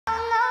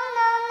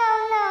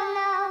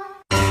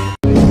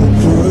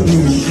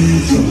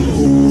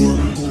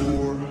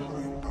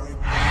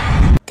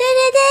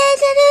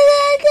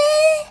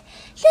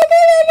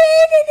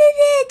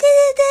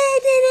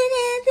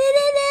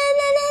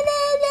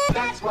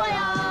why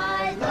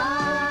I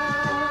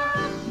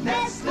love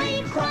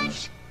Nestle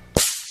Crunch.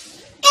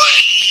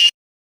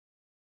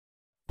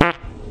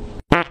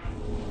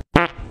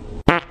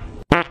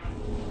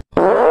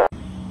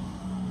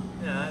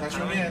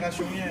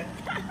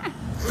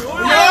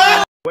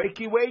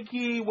 Wakey,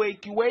 wakey,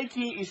 wakey,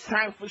 wakey, it's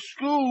time for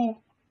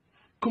school.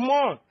 Come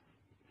on.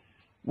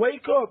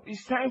 Wake up,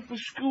 it's time for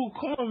school.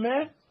 Come on,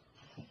 man.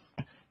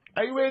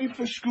 Are you ready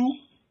for school?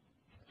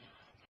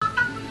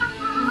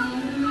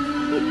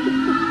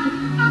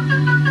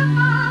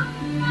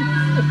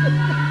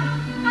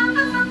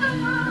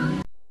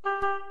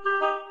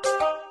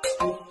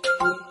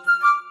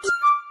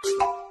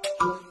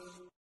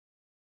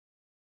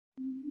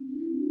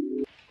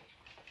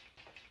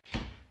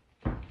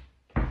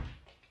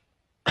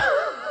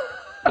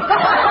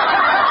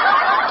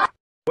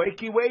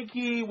 Wakey,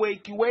 wakey,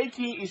 wakey,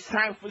 wakey, it's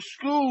time for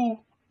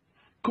school.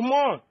 Come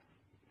on.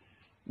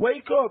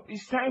 Wake up,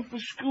 it's time for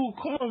school.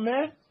 Come on,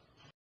 man.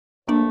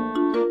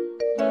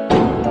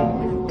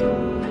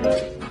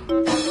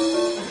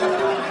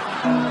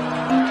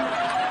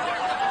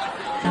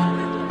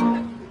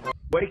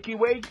 Wakey,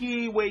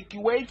 wakey, wakey,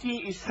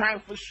 wakey, it's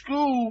time for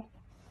school.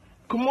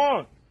 Come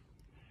on.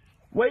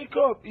 Wake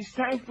up, it's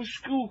time for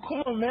school.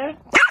 Come on, man.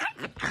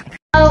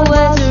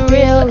 What's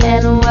real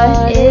and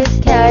what is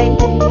carry?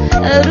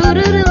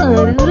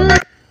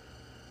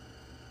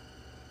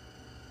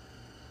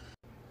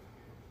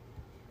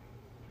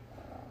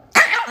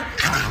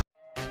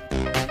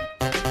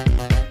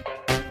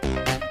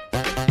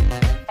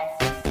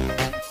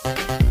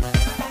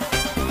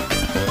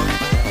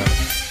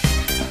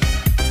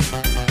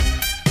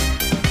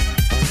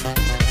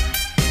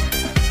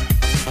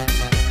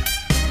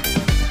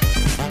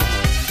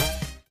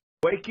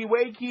 Wakey,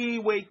 wakey,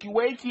 wakey,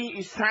 wakey,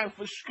 it's time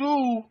for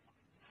school.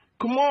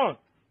 Come on.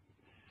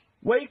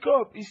 Wake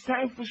up, it's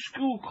time for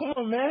school. Come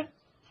on, man.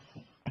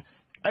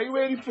 Are you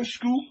ready for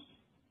school?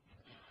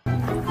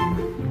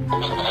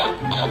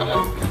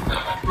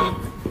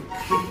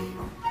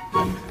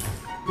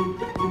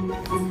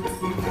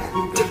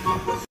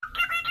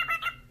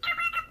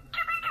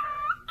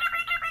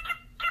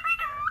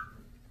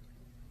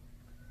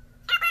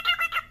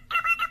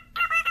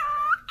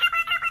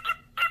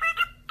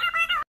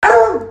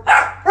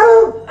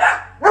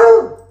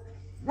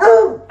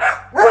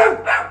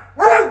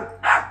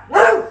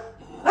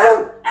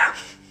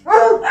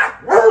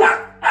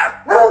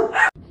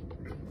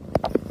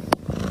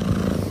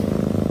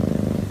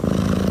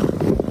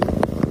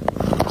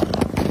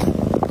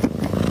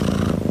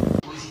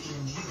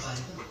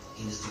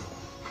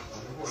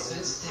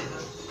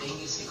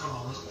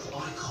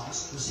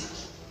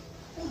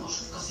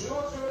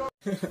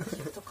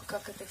 Только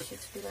как это все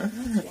теперь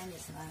отменить, я не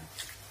знаю.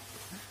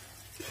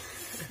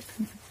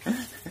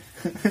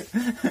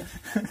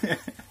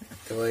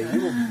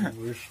 Твою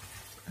мышь.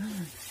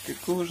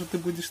 Какого же ты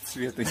будешь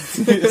цвета?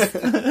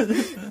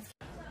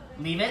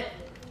 Leave it.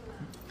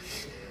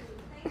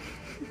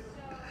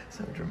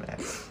 So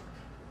dramatic.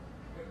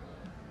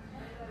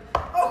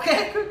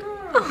 Okay, good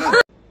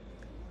girl.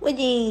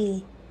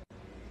 Woody.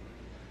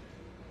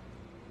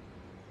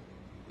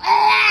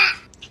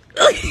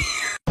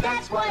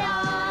 That's why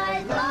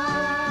I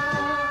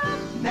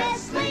love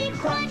Nestle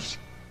Crunch.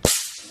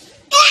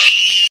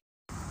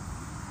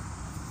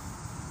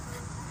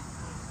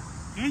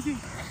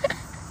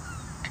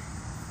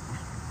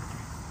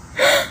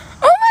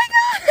 Oh my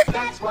god!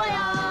 That's why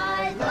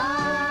I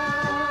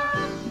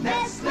love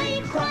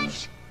Nestle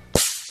Crunch.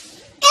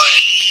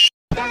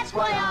 That's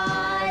why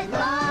I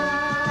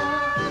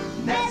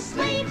love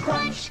Nestle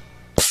Crunch.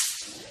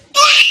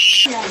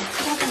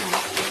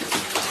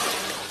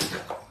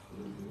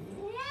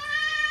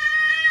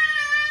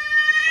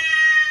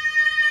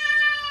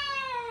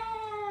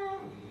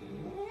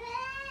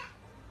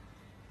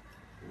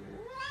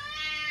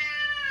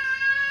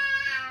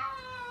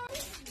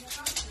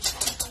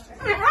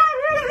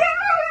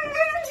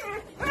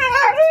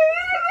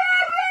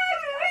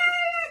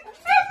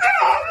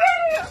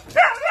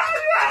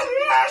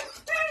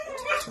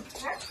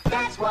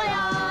 That's why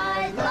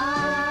I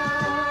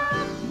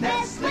love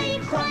Nestle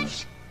Crunch.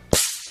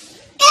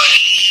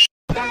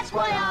 That's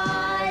why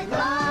I love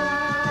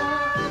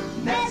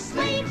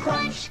Nestle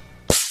Crunch.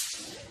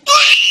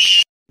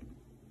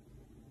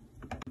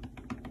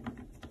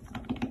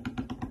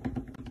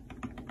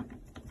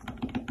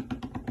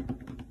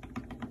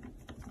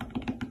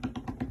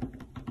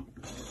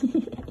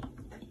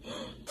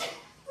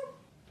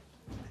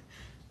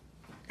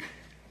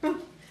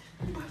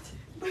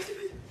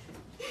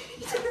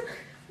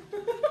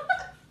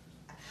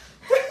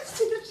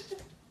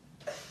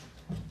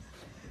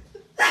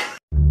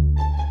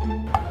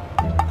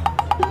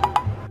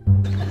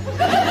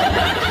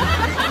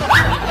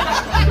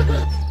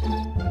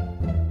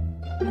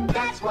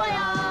 That's why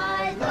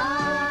I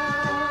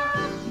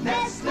love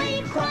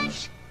Nestle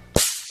Crunch.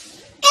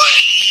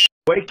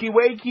 Wakey,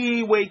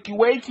 wakey, wakey,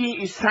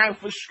 wakey, it's time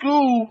for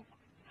school.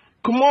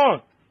 Come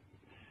on.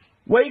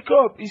 Wake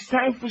up, it's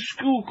time for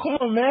school. Come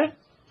on, man.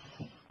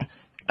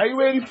 Are you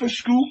ready for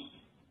school?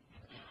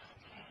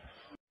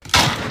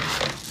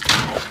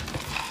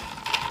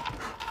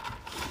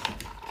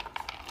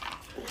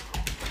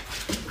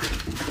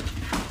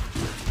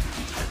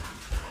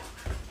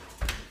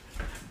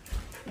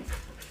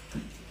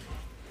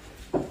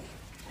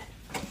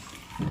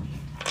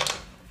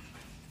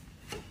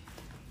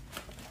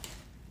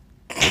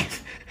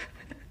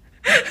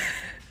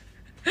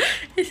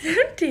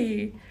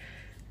 dirty.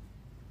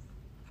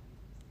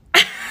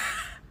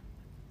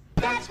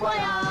 That's why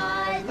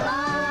I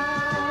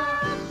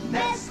love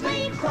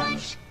Nestle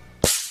Crunch.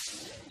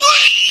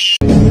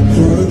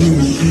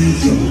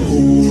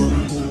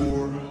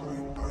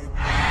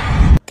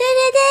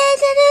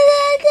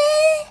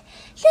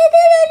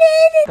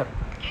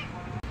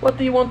 What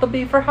do you want to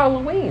be for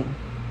Halloween?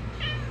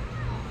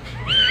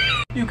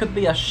 You could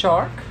be a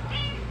shark.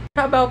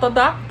 How about a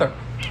doctor?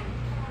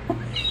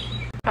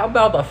 How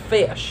about a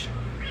fish?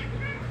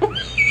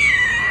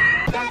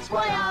 That's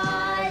why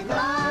I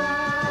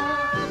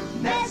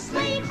love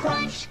Nestle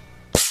Crunch.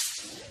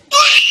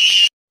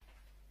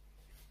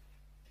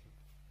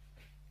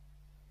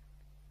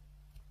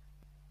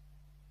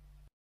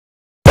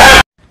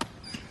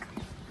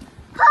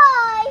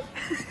 Hi.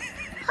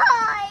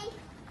 Hi.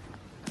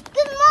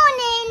 Good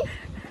morning.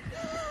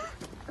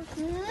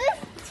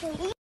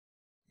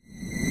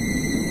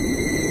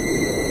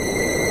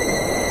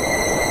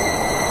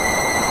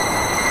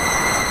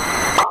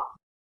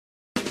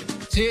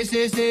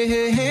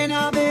 Hey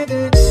now,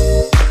 baby.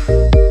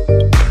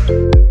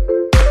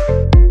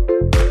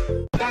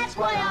 That's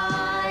why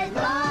I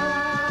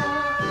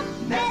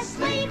love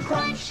Nestle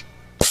Crunch.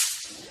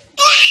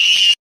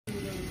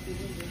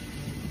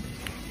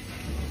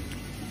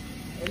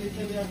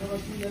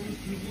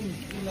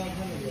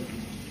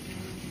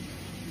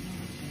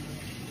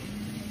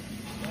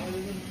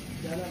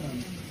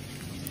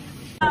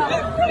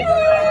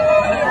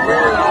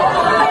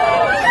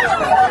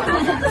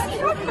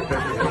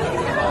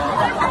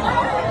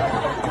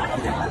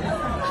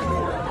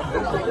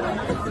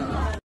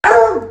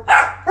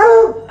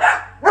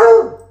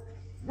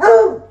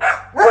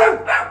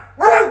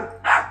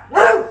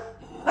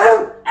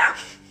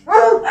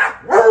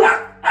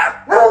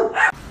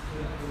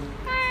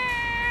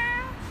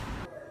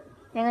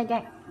 Nhanh ơi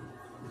chạy.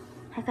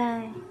 High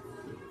five.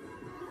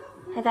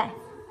 High five.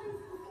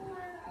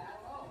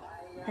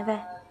 High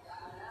five.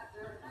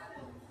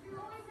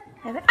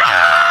 High five.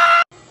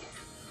 Ah!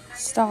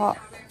 Stop.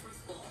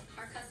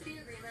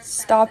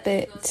 Stop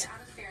it.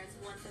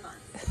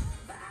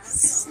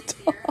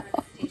 Stop.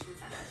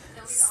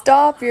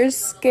 Stop, you're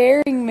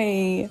scaring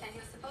me.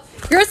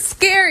 You're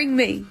scaring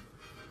me.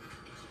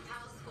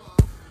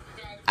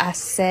 I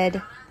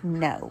said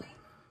no.